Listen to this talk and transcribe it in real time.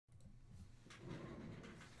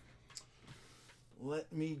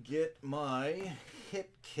Let me get my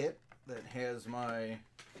hit kit that has my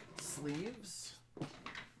sleeves.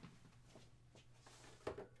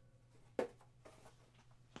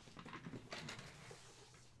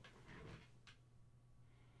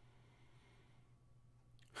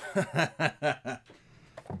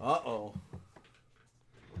 Uh-oh.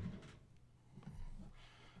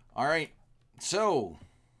 All right. So,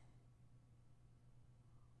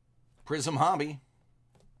 Prizm Hobby.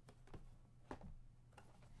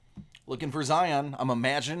 Looking for Zion. I'm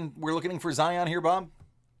imagining we're looking for Zion here, Bob.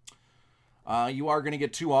 You are going to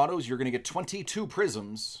get 2 autos. You're going to get 22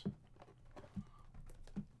 Prizms.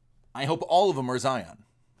 I hope all of them are Zion.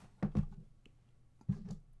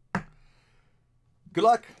 Good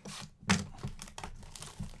luck.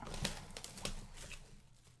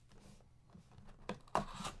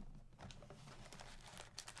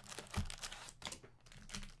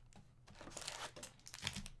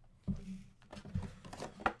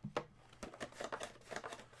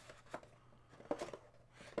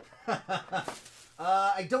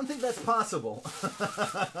 I don't think that's possible.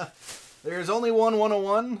 There's only one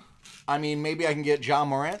 101. I mean, maybe I can get John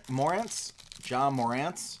Morantz.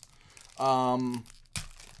 I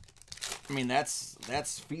mean,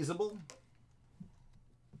 that's feasible.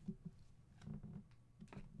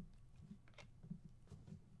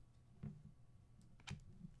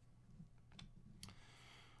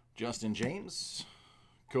 Justin James,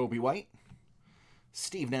 Kobe White,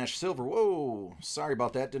 Steve Nash Silver. Whoa, sorry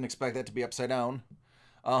about that. Didn't expect that to be upside down.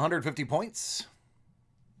 150 points.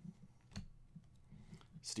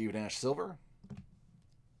 Steve Nash Silver.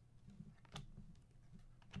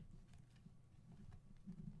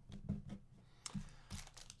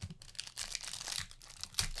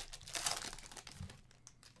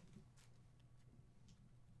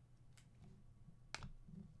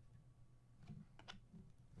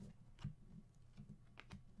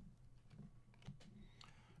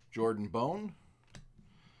 Jordan Bone.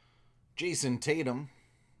 Jason Tatum.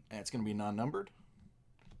 That's going to be non-numbered.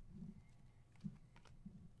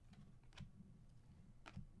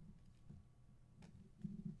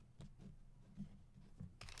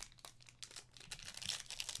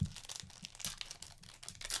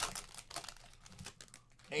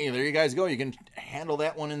 Hey, there you guys go. You can handle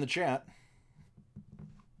that one in the chat.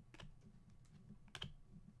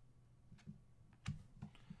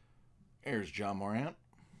 There's John Morant.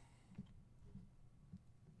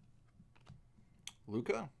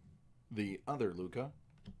 Luka. The other Luka.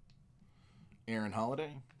 Aaron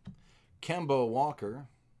Holiday. Kemba Walker.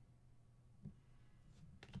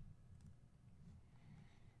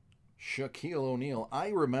 Shaquille O'Neal. I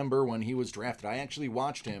remember when he was drafted. I actually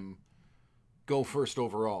watched him go first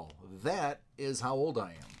overall. That is how old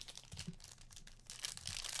I am.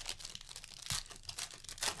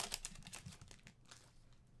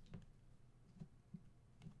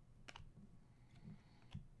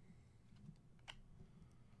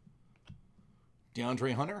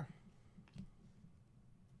 DeAndre Hunter.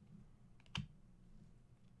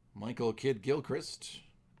 Michael Kidd Gilchrist.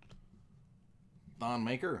 Thon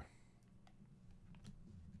Maker.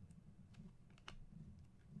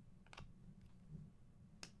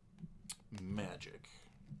 Magic.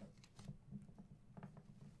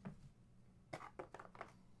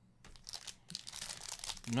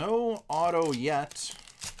 No auto yet.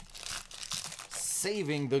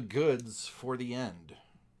 Saving the goods for the end.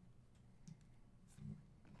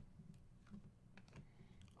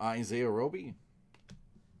 Isaiah Roby.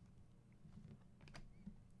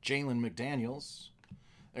 Jalen McDaniels.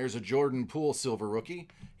 There's a Jordan Poole silver rookie.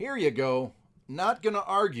 Here you go. Not going to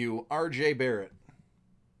argue RJ Barrett.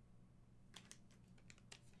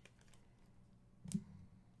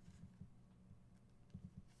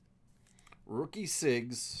 Rookie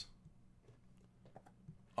Sigs.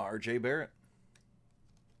 RJ Barrett.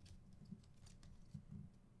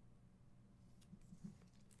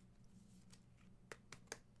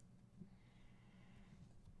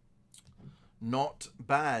 Not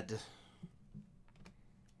bad.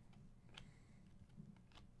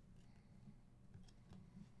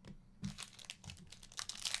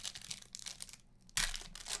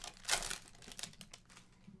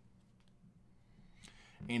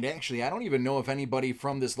 And actually, I don't even know if anybody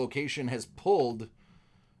from this location has pulled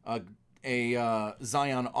a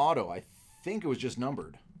Zion auto. I think it was just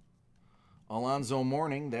numbered. Alonzo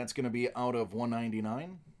Mourning, that's going to be out of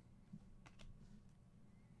 199.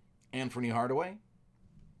 Anthony Hardaway.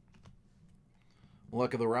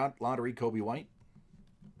 Luck of the Lottery, Kobe White.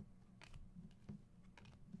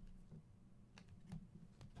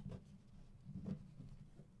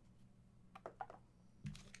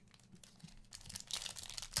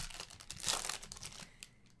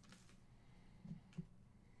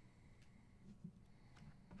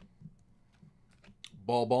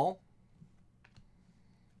 Ball.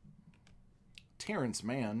 Terrence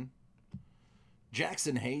Mann.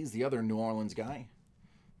 Jackson Hayes, the other New Orleans guy.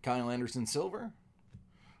 Kyle Anderson Silver.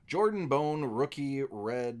 Jordan Bone, rookie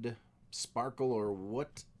red, sparkle, or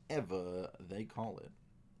whatever they call it.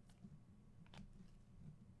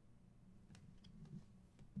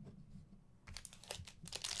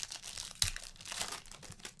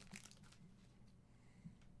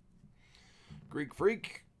 Greek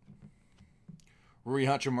Freak. Rui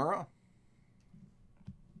Hachimura.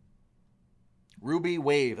 Ruby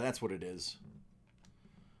Wave, that's what it is.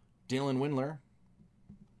 Dylan Windler.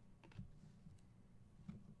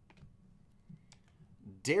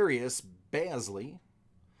 Darius Basley.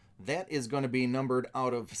 That is going to be numbered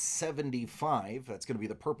out of 75. That's going to be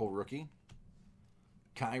the purple rookie.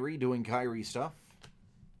 Kyrie doing Kyrie stuff.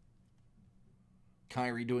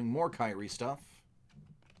 Kyrie doing more Kyrie stuff.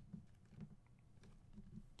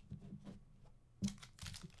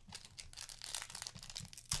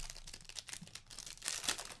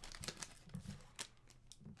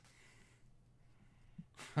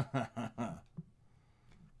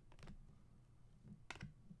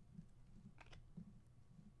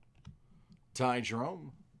 Ty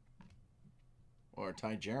Jerome. Or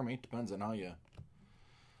Ty Jeremy. Depends on how you...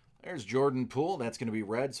 There's Jordan Poole. That's going to be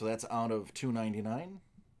red, so that's out of $2.99.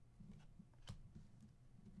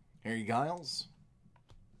 Harry Giles.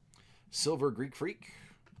 Silver Greek Freak.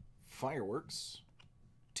 Fireworks.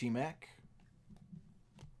 T-Mac.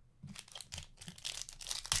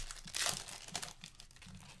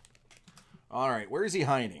 All right, where is he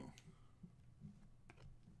hiding?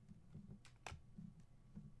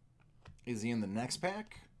 Is he in the next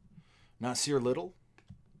pack? Nasir Little.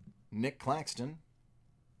 Nick Claxton.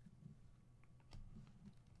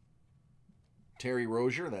 Terry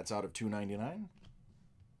Rozier, that's out of $2.99.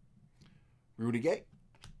 Rudy Gay.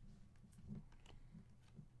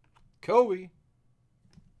 Kobe.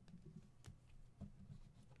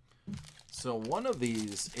 So one of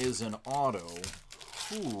these is an auto.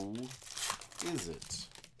 Who is it?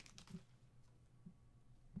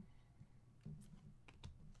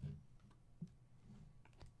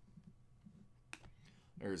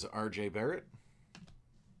 There's R.J. Barrett.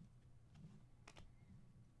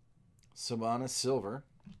 Sabonis Silver.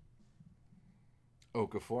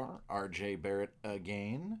 Okafor. R.J. Barrett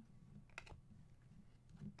again.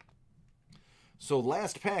 So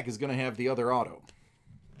last pack is going to have the other auto.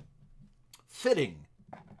 Fitting.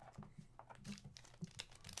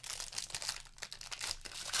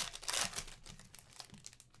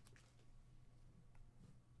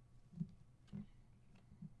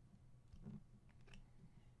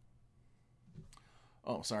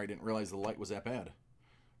 Oh, sorry, didn't realize the light was that bad.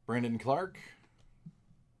 Brandon Clark.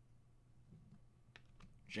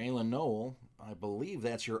 Jalen Noel. I believe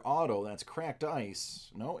that's your auto. That's cracked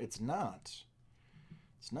ice. No, it's not.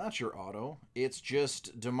 It's not your auto. It's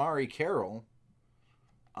just Damari Carroll.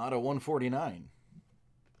 Auto 149.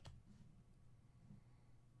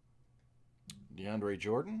 DeAndre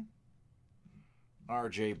Jordan.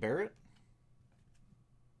 R.J. Barrett.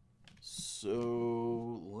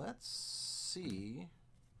 So, let's see.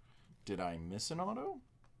 Did I miss an auto?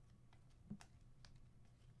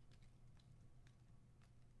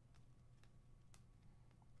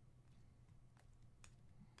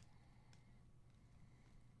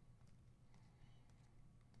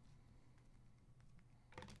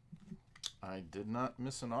 I did not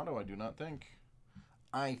miss an auto, I do not think.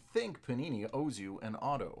 I think Panini owes you an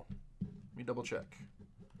auto. Let me double check.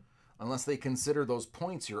 Unless they consider those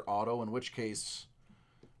points your auto, in which case,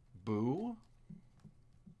 boo.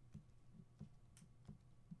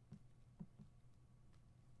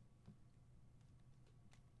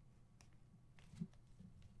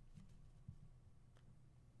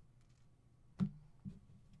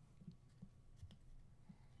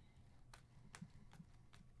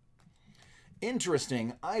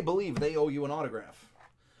 Interesting. I believe they owe you an autograph.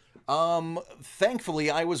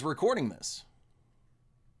 Thankfully, I was recording this.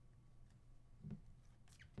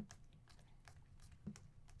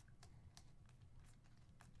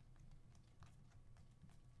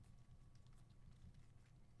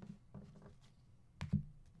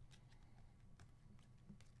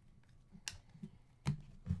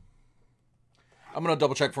 I'm going to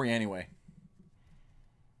double check for you anyway.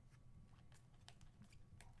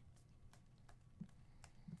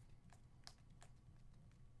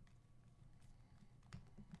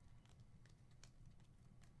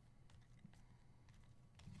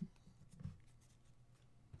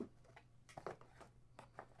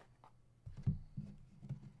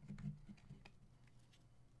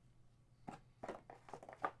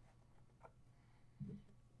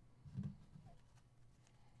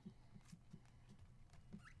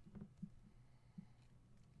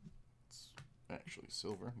 actually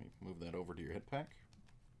silver. Let me move that over to your head pack.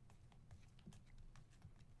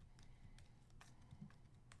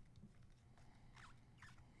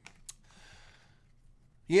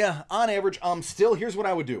 Yeah, on average, still, here's what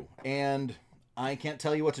I would do. And I can't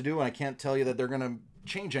tell you what to do, and I can't tell you that they're going to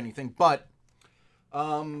change anything, but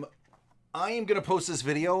I am going to post this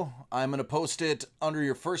video. I'm going to post it under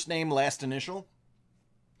your first name, last initial.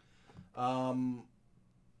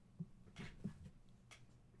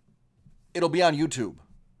 It'll be on YouTube.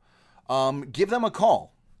 Give them a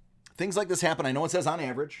call. Things like this happen. I know it says on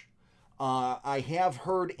average. I have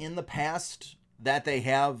heard in the past that they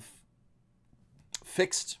have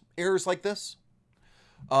fixed errors like this.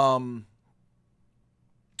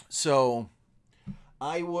 So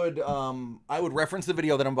I would reference the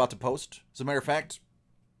video that I'm about to post. As a matter of fact,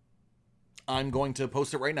 I'm going to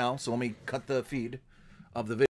post it right now. So let me cut the feed of the video.